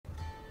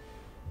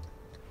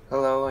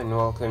Hello and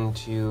welcome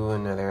to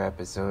another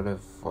episode of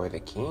For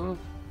the King.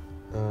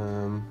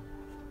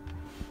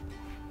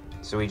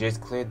 So we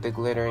just cleared the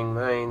Glittering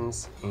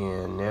Mines,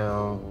 and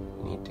now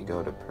we need to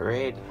go to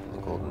Parade in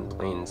the Golden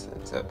Plains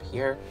that's up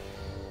here.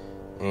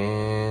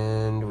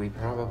 And we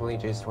probably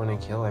just want to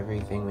kill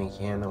everything we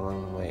can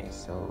along the way,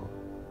 so...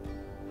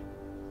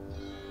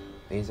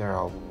 These are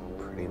all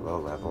pretty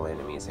low-level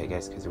enemies, I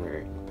guess, because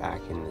we're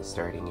back in the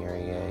starting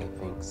area, I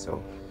think,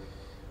 so...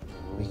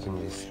 We can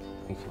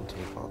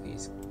take all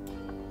these.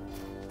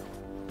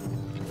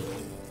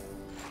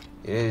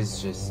 It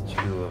is just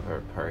two of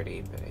our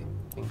party, but I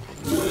think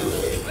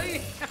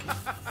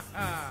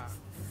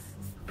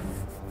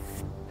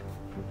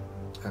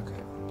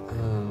okay.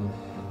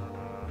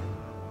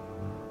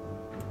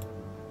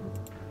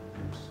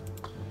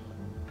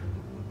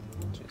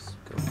 Just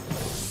go.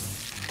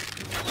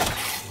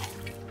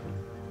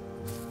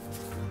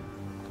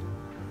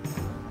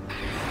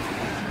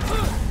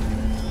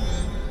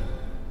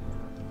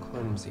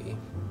 Clumsy.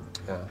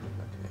 Okay.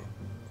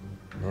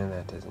 Yeah,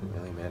 that doesn't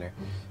really matter.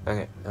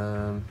 Okay,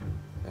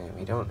 okay,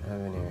 we don't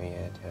have an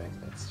area attack,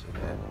 let's do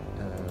that.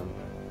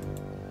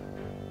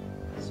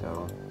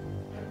 So,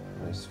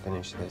 let's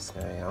finish this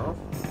guy off.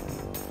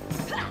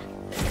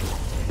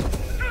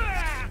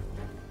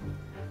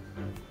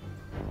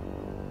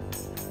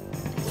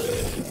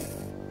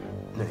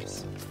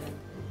 Nice.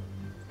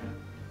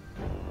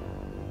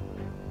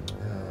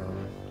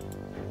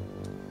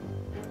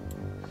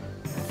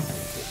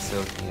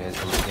 So he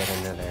doesn't get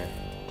another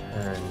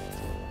turn.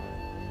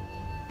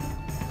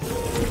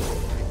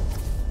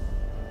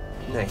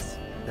 Nice.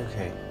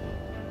 Okay.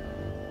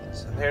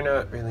 So they're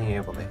not really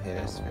able to hit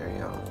us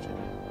very often.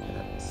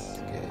 That's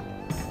good.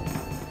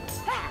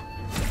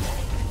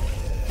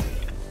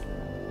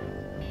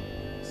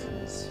 This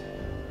is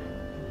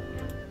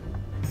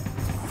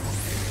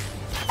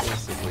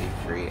basically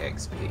free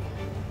XP.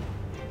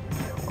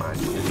 Now watch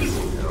this.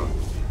 Oh.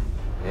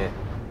 Yeah.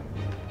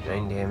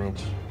 9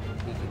 damage.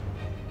 He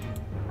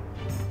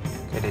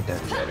could have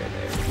done better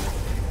there.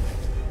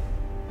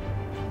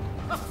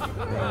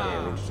 9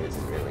 damage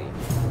doesn't really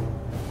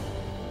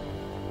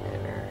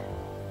matter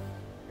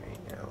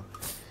right now.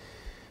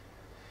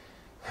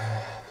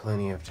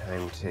 Plenty of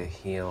time to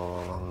heal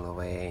along the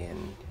way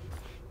and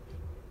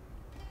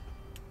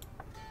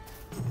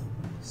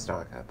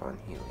stock up on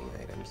healing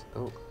items.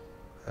 Oh,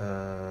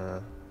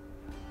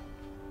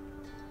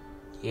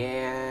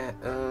 yeah,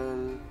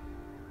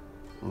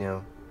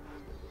 no.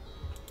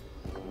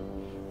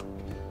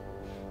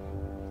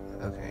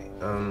 Okay,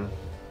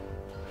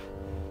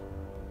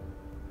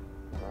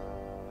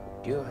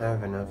 do you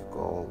have enough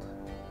gold?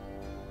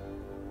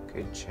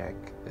 Could check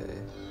the...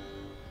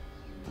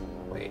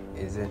 Wait,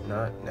 is it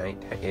not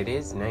nighttime? It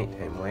is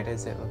nighttime. Why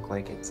does it look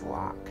like it's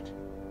locked?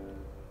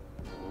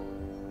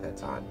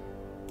 That's odd.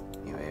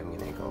 Anyway, I'm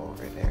gonna go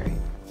over there. I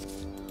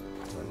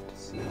want to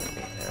see what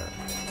they have.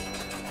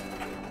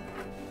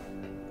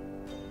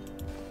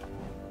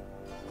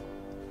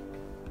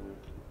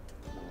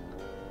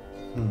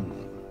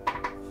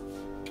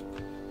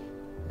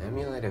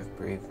 Amulet of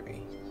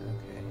Bravery.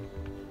 Okay.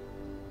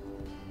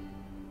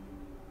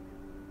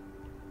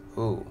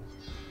 Ooh,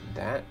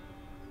 that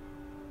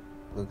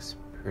looks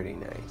pretty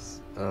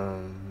nice.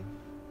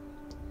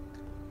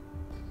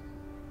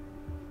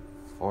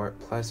 4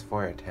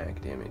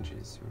 attack damage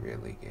is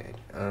really good.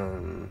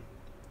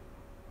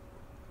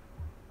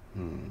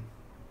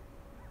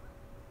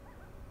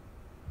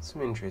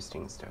 Some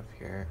interesting stuff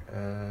here.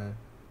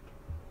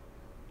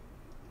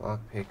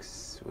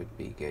 Lockpicks would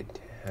be good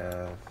to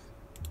have.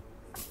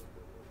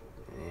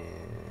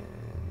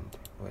 And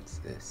what's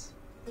this?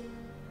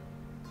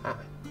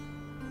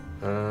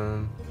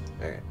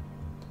 Okay.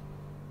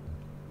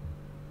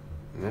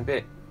 I'm a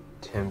bit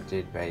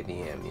tempted by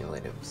the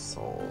Amulet of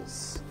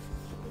Souls.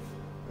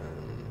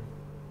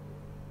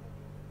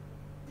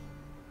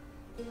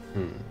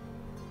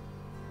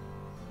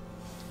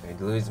 I'd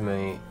lose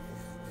my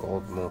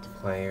gold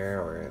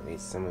multiplier, or at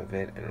least some of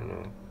it. I don't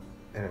know.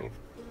 I'd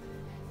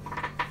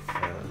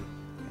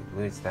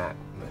lose that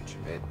much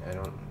of it. I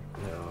don't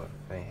know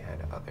if I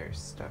had other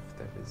stuff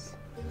that was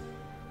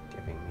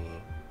giving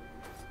me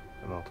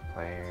a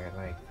multiplier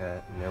like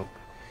that. Nope.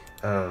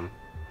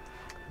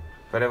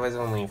 But it was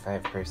only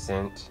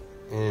 5%,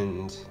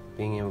 and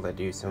being able to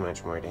do so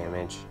much more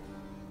damage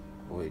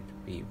would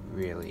be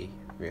really,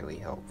 really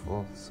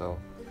helpful, so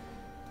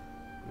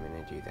I'm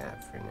gonna do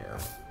that for now.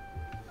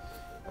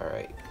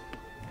 Alright.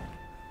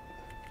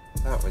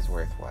 That was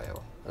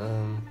worthwhile.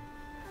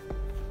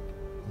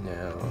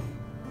 Now,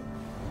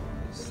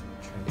 just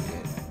try to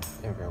get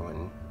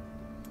everyone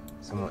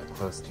somewhat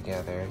close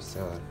together,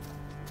 so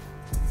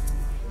if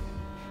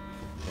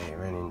they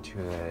run into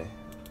an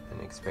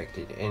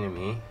unexpected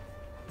enemy,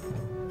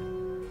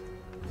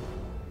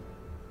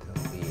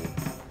 they'll be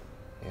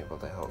able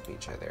to help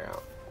each other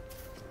out.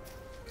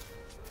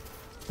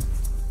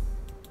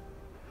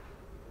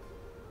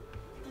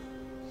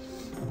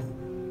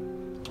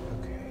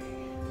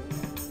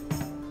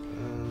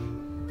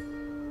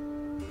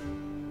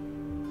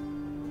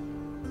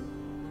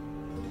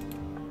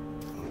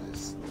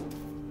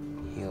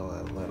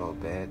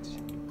 bit.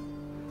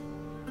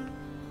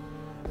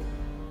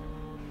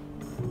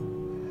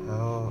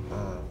 How,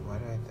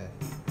 what are the,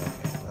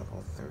 okay,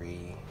 level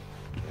 3.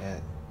 Yeah,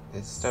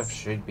 this stuff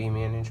should be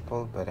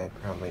manageable, but I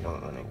probably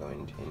don't want to go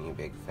into any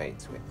big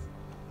fights with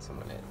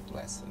someone at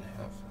less than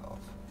half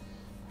health.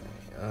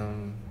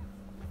 Alright,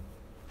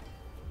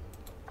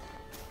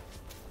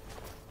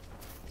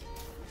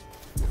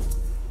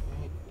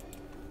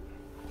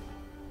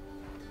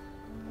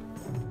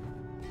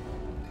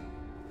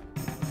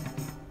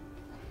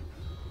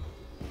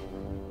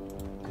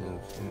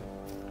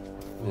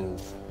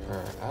 move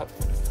her up,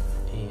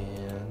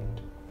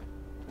 and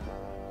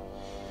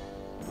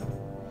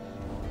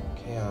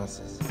chaos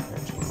is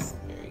approaching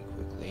very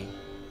quickly.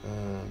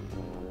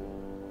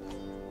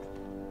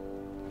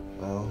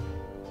 Well,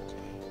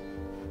 okay.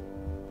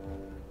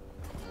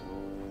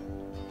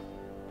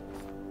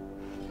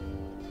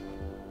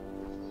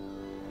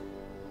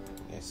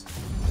 Yes,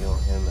 heal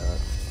him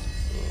up,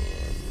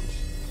 and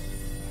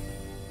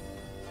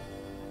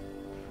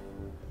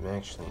I'm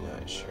actually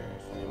not sure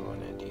if I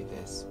want to do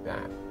this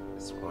bat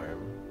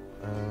swarm.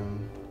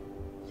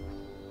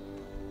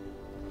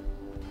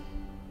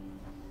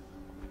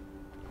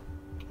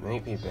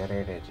 Might be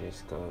better to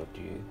just go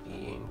do the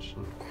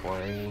ancient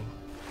quarry.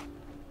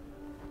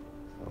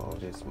 So I'll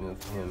just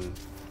move him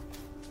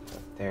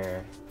up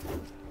there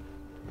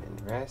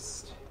and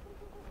rest.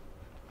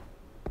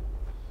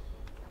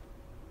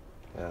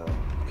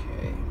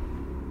 Okay.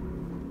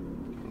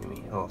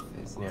 Enemy health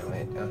is now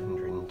at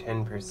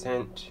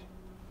 110%.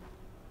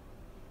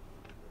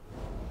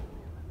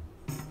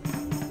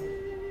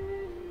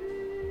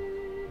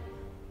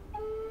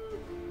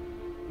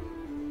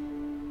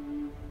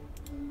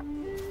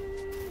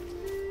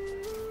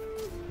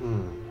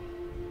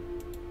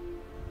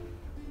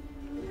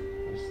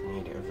 Just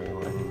need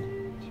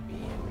everyone to be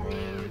in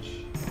range.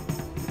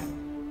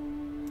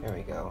 There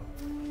we go.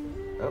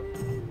 Oh,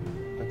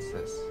 what's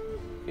this?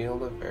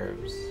 Field of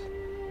Herbs.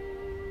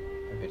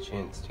 Have a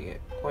chance to get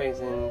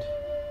poisoned.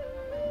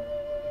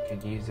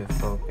 Could use a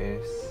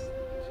focus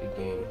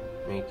to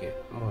make it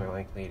more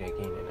likely to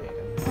gain an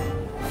item.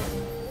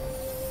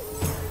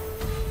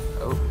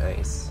 Oh,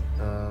 nice.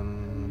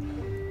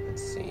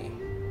 Let's see.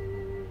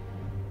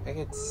 I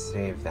could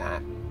save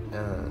that,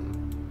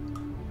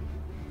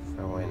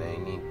 for when I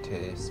need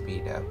to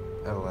speed up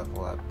a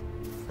level up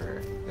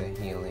for the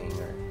healing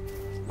or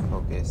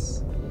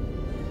focus.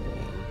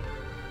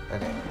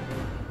 Okay.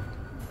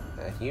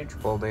 A huge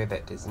boulder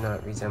that does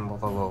not resemble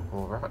the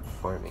local rock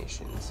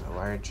formations. A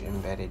large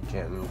embedded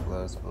gem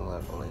glows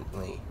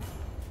malevolently.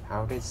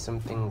 How does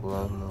something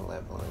glow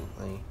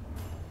malevolently?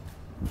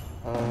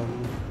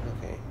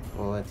 Okay.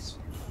 Well, let's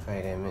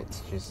fight him.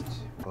 It's just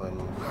one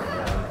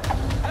round.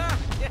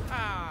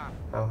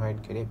 How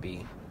hard could it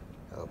be?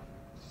 Oh.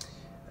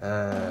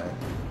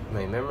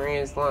 My memory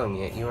is long,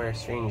 yet you are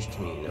strange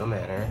to me. No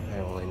matter,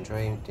 I will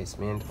enjoy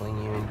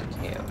dismantling you into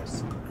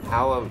chaos.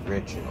 How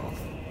original.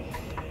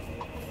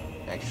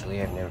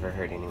 Actually, I've never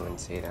heard anyone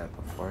say that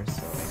before,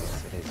 so I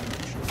guess it is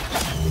original.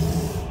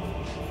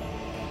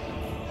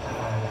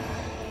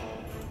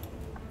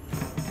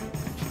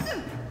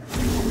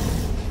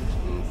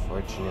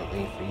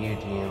 Unfortunately for you,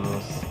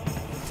 Diamos,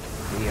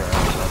 we are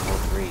on level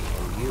 3,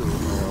 and you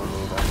are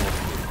only level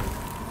 2.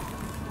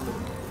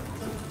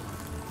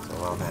 So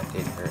while that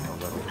did hurt a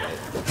little bit,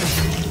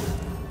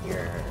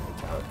 you're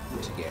about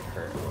to get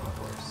hurt a lot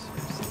worse or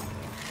something.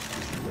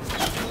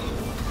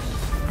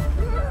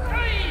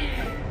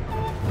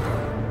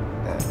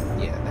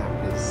 Yeah, that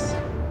was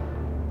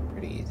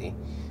pretty easy.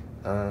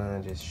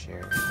 Just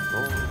share.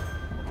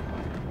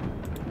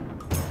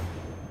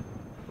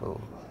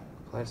 Oh.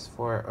 Plus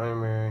 4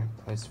 armor,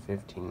 plus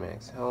 15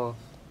 max health.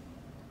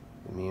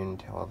 Immune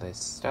to all this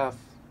stuff.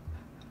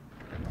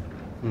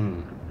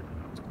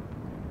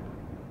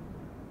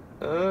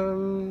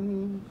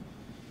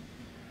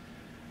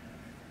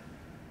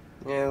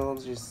 Yeah, we'll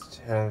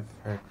just have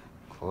her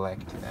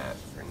collect that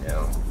for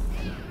now.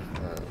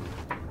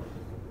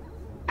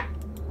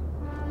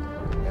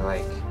 I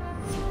like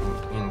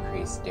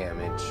increased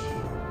damage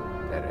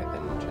better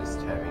than just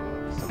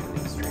having someone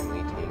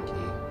extremely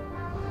tanky.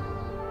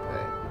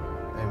 But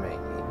I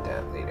might need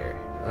that later.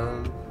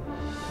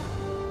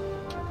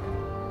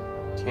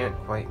 Can't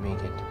quite make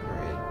it to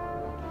parade.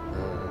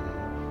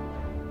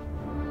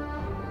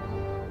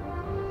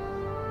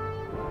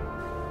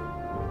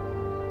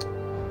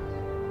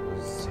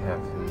 Just have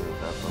him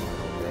move up a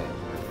little bit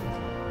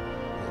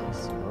and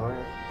some more.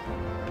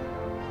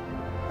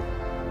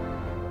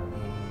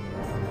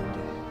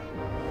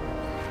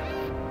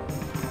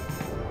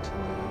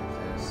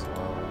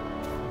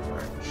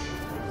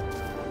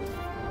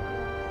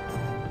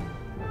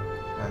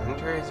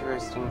 Hunter is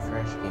roasting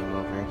fresh game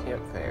over a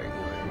campfire. You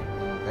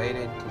are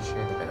invited to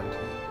share the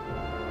bounty.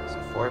 It's a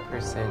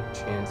 4%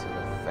 chance of a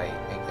fight.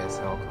 I guess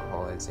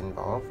alcohol is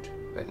involved,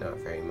 but not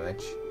very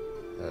much.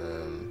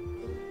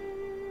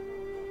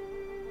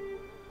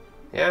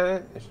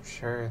 Yeah,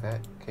 sure,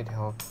 that could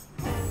help.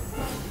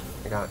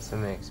 I got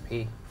some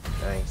XP.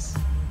 Nice.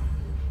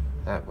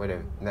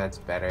 That's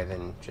better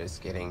than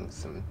just getting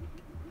some,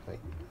 like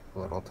a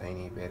little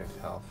tiny bit of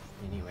health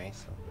anyway,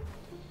 so.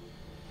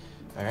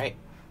 Alright.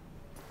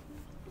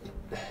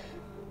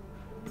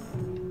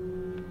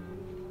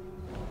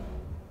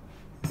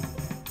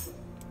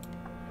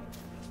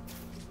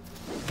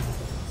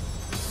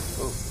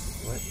 Oh,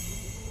 what?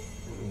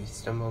 We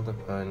stumbled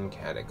upon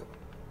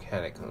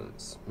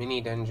catacombs.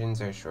 Many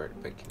dungeons are short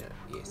but cannot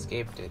be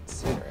escaped,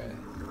 etc.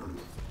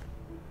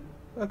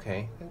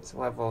 Okay, it's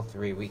level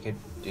 3. We could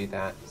do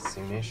that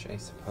soonish, I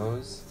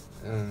suppose.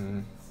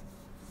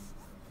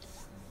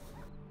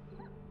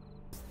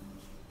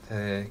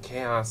 The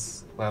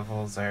chaos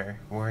levels are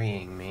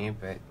worrying me,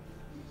 but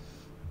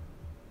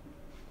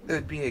it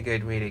would be a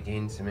good way to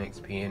gain some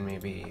XP and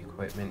maybe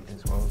equipment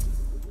as well.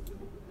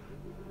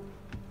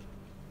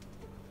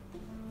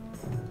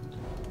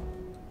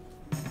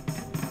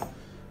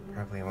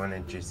 Probably want to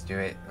just do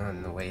it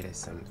on the way to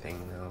something,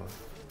 though.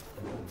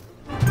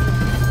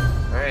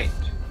 Alright,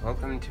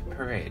 welcome to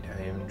Parade.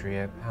 I am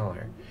Drea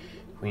Paller,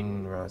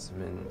 Queen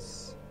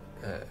Rosamund's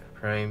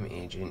prime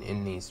agent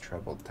in these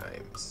troubled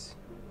times.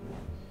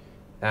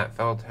 That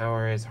fell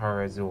tower is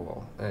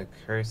Harazul, a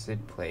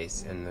cursed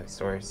place and the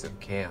source of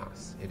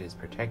chaos. It is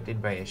protected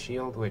by a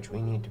shield which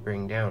we need to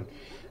bring down.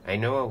 I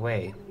know a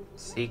way.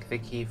 Seek the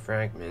key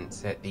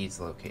fragments at these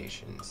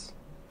locations.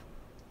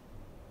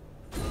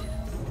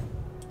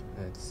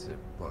 That's a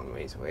long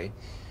ways away.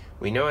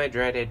 We know a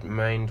dreaded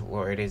Mind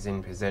Lord is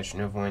in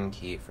possession of one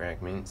key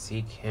fragment.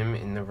 Seek him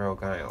in the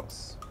Rogue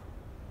Isles.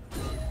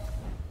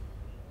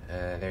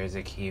 There's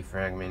a key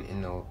fragment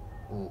in the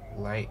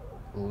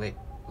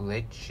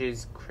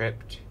Lich's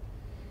Crypt,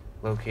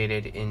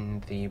 located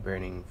in the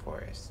Burning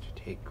Forest.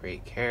 Take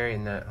great care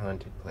in that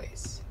haunted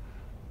place.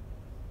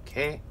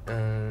 Okay,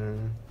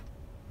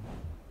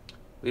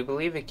 we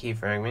believe a key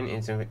fragment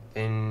is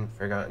within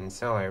Forgotten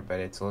Cellar, but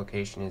its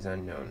location is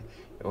unknown.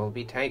 It will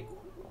be tight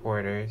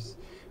quarters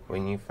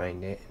when you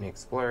find it, and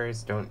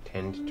explorers don't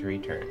tend to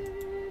return.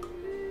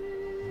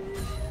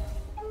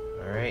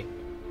 Alright.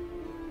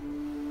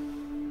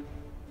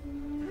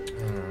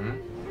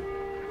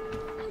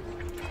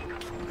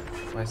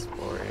 West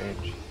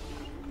Forage.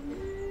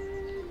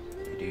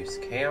 Reduce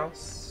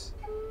chaos.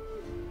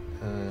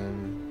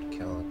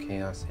 Kill a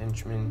chaos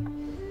henchman.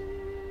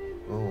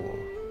 Ooh.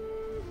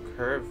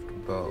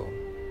 Curved bow.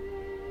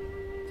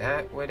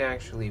 That would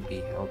actually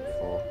be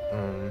helpful.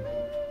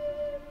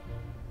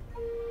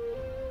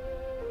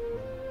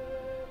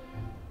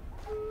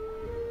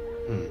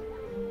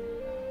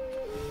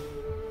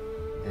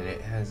 And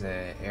it has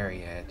a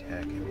area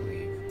attack, I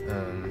believe.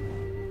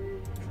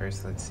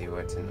 First, let's see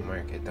what's in the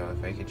market, though.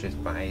 If I could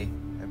just buy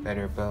a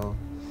better bow,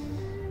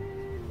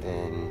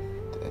 then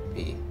that'd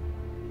be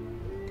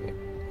good.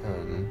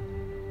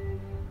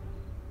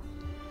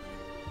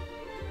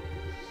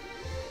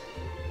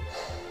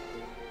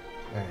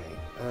 Alright,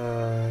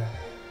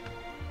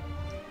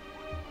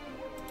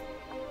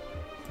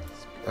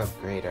 let's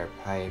upgrade our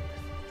pipe.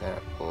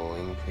 That will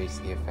increase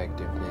the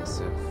effectiveness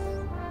of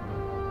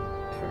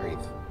every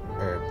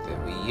herb that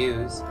we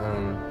use.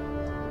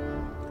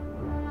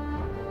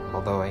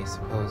 Although I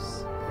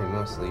suppose I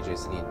mostly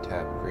just need to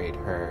upgrade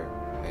her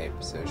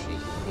pipe so she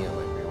can heal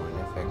everyone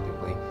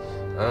effectively.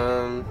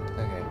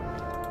 Okay.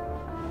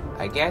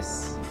 I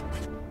guess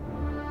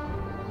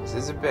this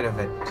is a bit of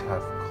a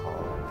tough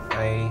call.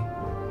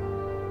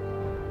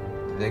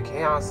 The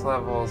chaos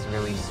levels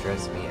really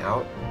stress me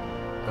out.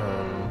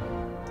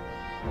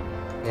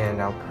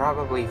 And I'll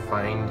probably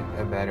find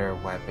a better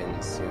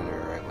weapon sooner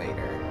or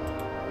later.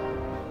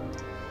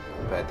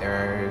 But there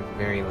are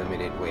very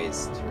limited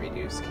ways to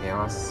reduce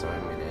chaos, so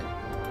I'm gonna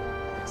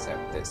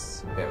accept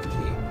this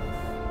bounty.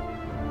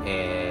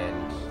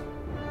 And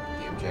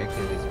the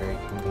objective is very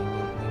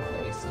conveniently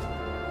placed.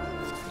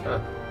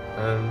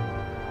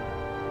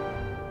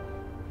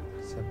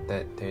 Except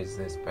that there's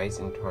this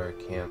Bison Tor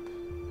camp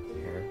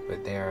here,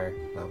 but they are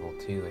level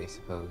 2, I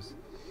suppose.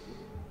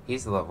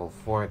 He's level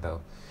 4,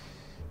 though.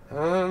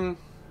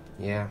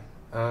 Yeah.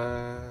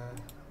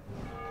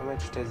 How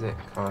much does it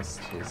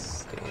cost to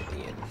stay at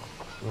the inn?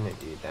 I'm gonna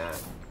do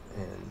that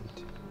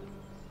and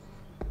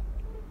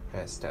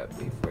rest up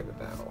before the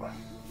battle.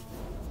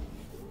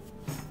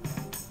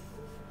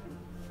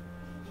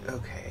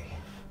 Okay.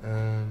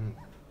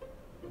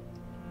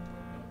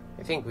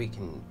 I think we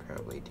can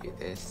probably do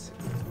this.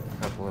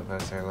 A couple of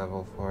us are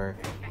level 4.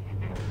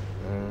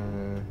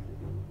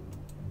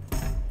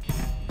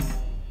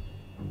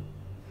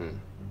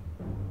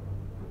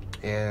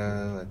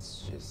 Yeah,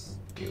 let's just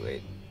do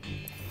it.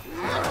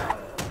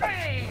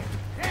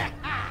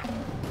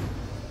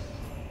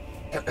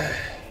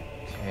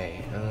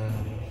 Okay,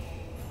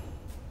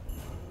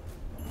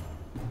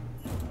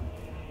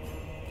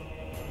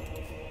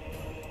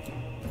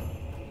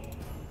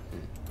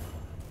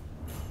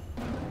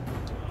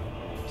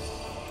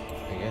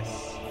 I guess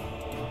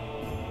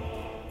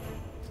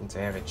since I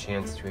have a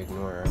chance to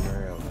ignore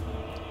armor, I'll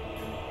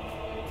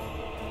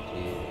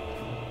do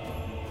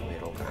the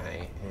middle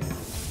guy and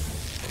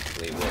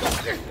hopefully whittle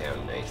him down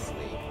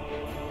nicely.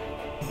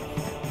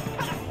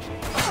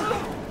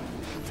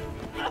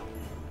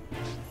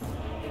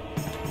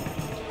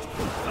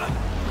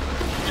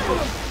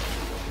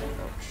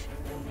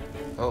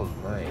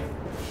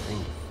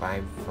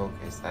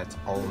 focus. That's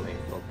all my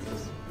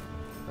focus.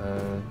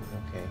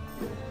 Okay.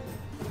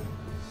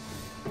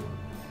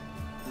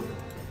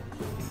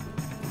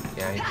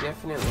 Yeah, I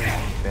definitely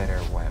need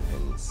better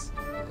weapons.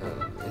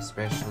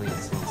 Especially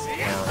since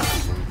Cal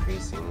is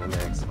increasing the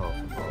max health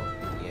of all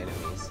of the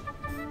enemies.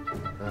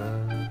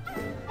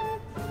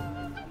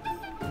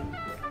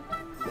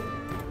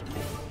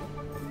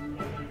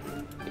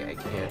 Yeah, I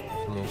can't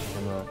finish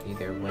him off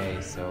either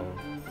way, so...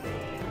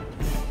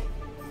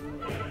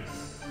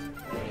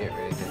 get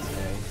rid of this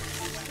guy.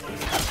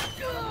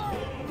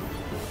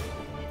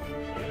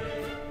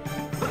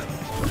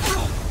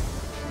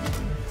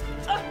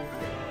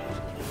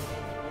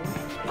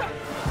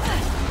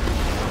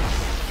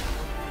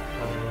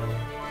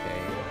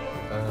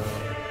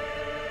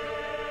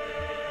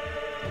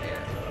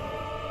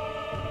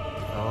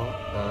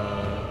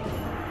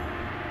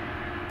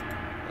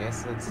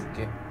 Let's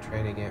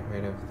try to get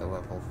rid of the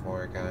level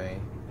 4 guy.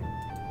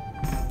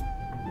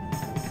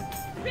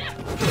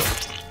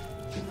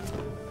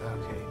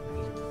 Okay,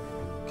 we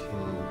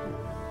can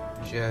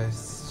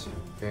just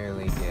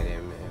barely get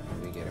him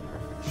if we get a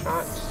perfect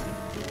shot.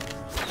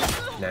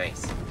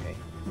 Nice, okay.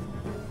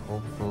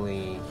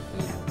 Hopefully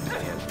he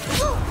didn't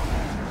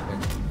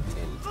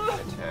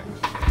attack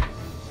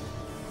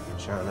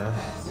Shauna,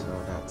 so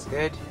that's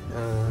good.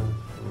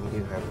 We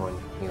do have one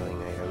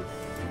healing item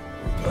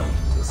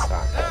to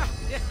stock up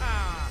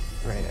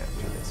right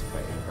after this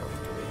fight,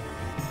 probably.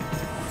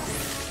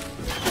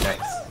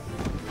 Nice.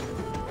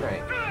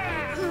 Right.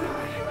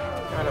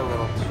 Got a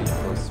little too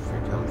close for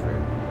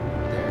comfort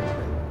there,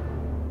 but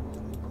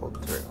we pulled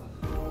through.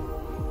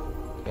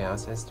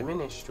 Chaos has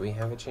diminished. We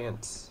have a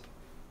chance.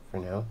 For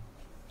now.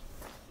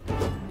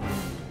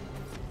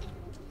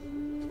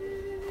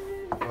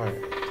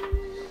 Alright.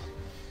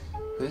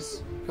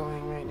 Who's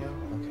going right now?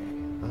 Okay.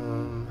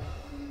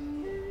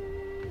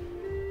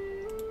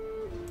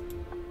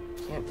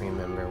 Can't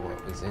remember what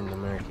was in the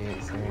market.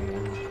 Is there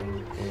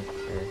anything good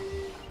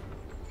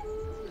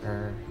for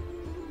her?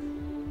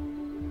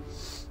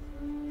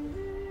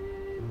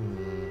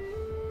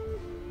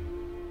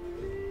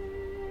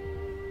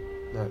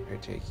 Not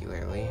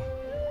particularly.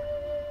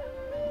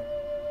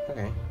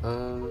 Okay,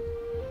 in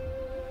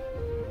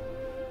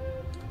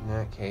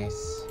that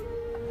case,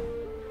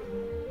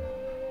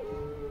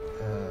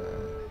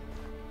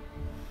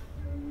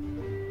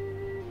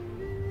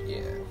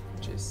 yeah,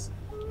 just,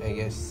 I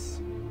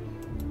guess,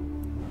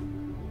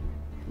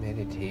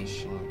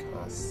 meditation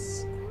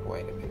costs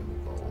quite a bit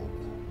of gold.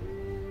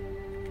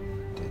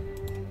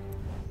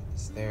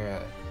 Is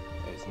there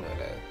there's not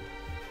a,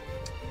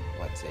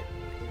 what's it,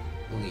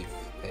 leaf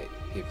that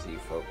gives you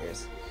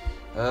focus.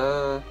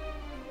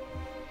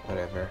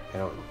 Whatever, I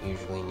don't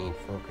usually need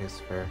focus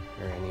for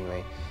her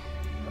anyway.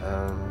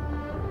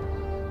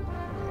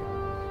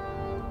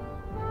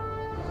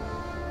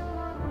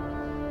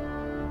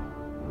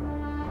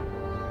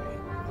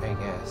 Right, I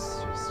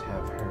guess just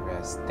have her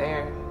rest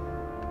there.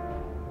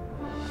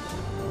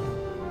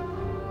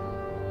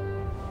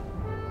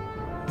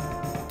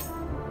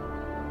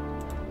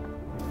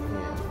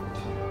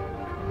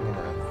 And I'm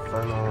gonna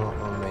funnel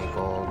all my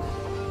gold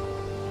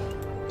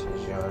to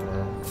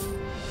Jana.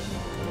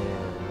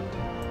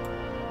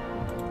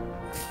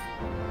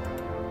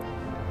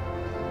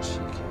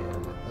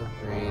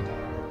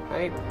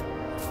 Pipe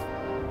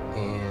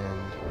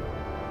and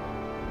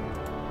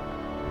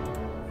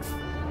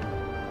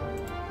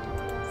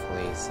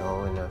hopefully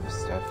sell enough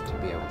stuff to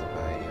be able to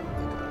buy the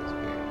God's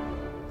Beard.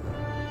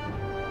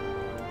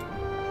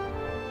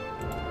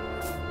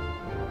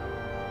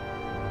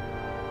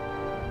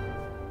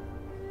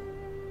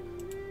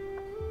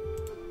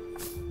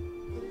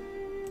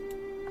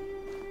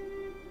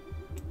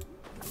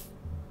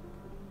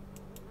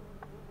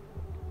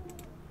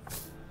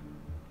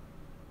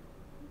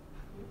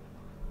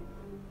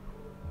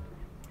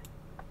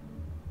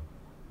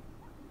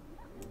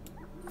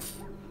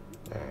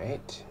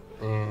 Alright,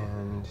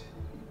 and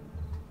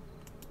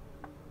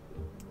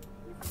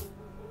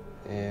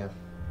yeah,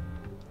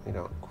 we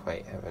don't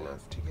quite have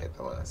enough to get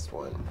the last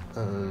one.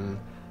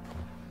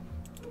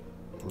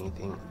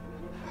 Anything?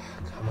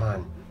 Come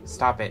on,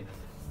 stop it.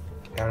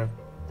 Get out of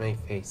my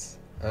face.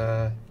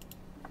 Oh,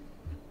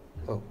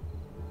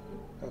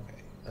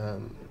 okay,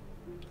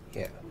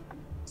 yeah,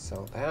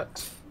 sell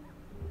that,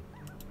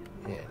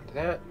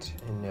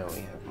 and now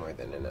we have more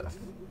than enough.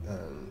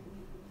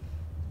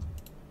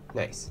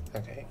 Nice.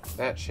 Okay,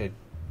 that should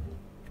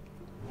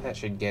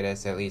get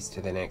us at least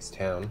to the next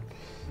town.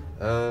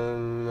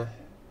 And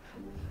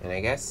I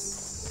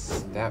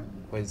guess that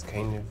was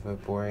kind of a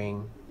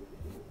boring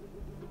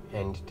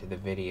end to the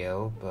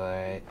video, but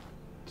I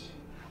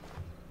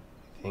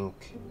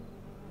think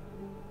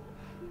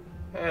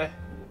I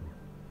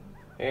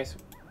guess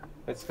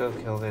let's go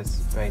kill this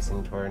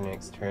Bison Tor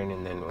next turn,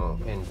 and then we'll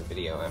end the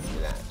video after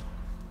that.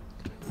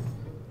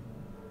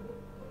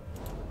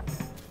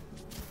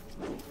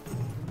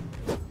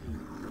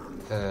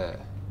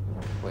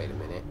 Wait a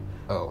minute.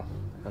 Oh,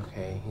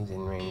 okay, he's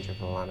in range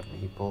of a lot of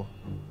people.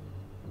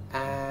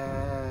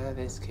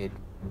 This could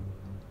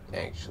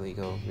actually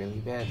go really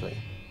badly.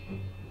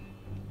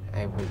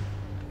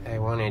 I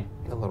wanted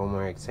a little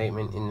more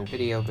excitement in the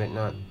video, but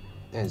not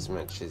as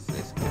much as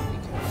this could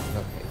become.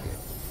 Okay, good.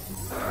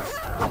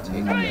 I'll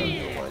take down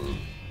the one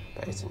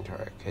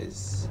Bison-Taur,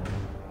 because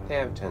they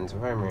have tons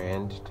of armor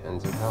and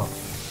tons of health.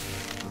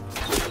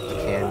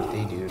 And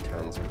they do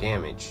tons of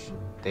damage.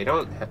 They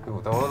don't have,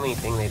 the only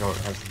thing they don't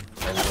have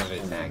tons of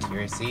is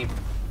accuracy,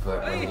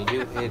 but when they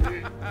do hit,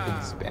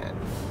 it's bad.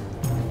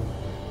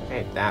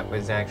 Okay, that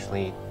was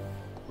actually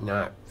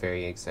not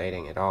very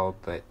exciting at all,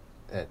 but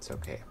that's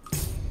okay.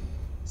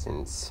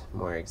 Since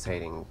more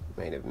exciting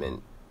might have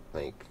meant,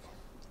 like,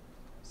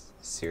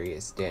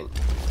 serious dent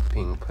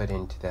being put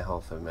into the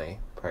health of my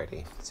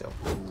party. So,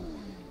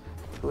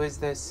 who is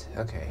this?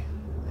 Okay,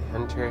 my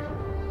hunter.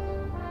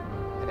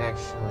 I'd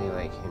actually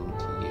like him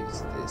to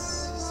use this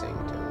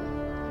sanctum,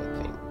 I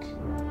think.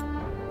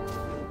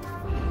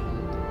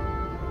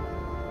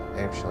 I'm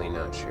actually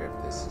not sure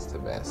if this is the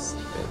best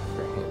fit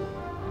for him.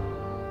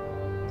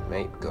 It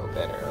might go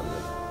better on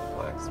the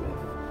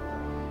blacksmith.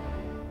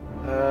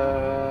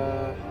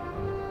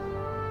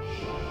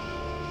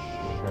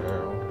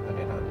 Sure, we'll put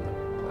it on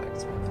the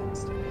blacksmith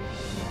instead.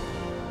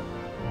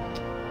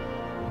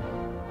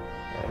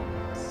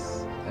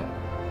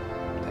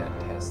 That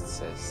test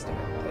says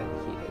stat that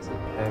he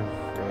doesn't have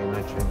very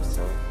much of,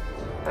 so...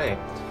 Okay.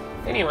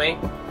 Anyway,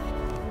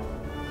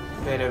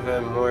 bit of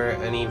a more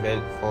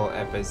uneventful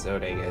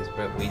episode, I guess,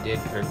 but we did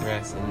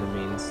progress in the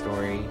main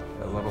story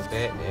a little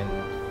bit, and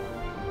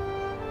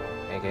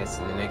I guess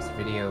in the next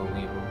video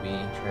we will be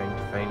trying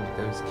to find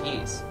those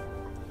keys.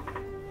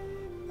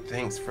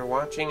 Thanks for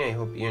watching, I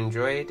hope you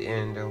enjoyed,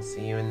 and I'll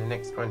see you in the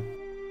next one.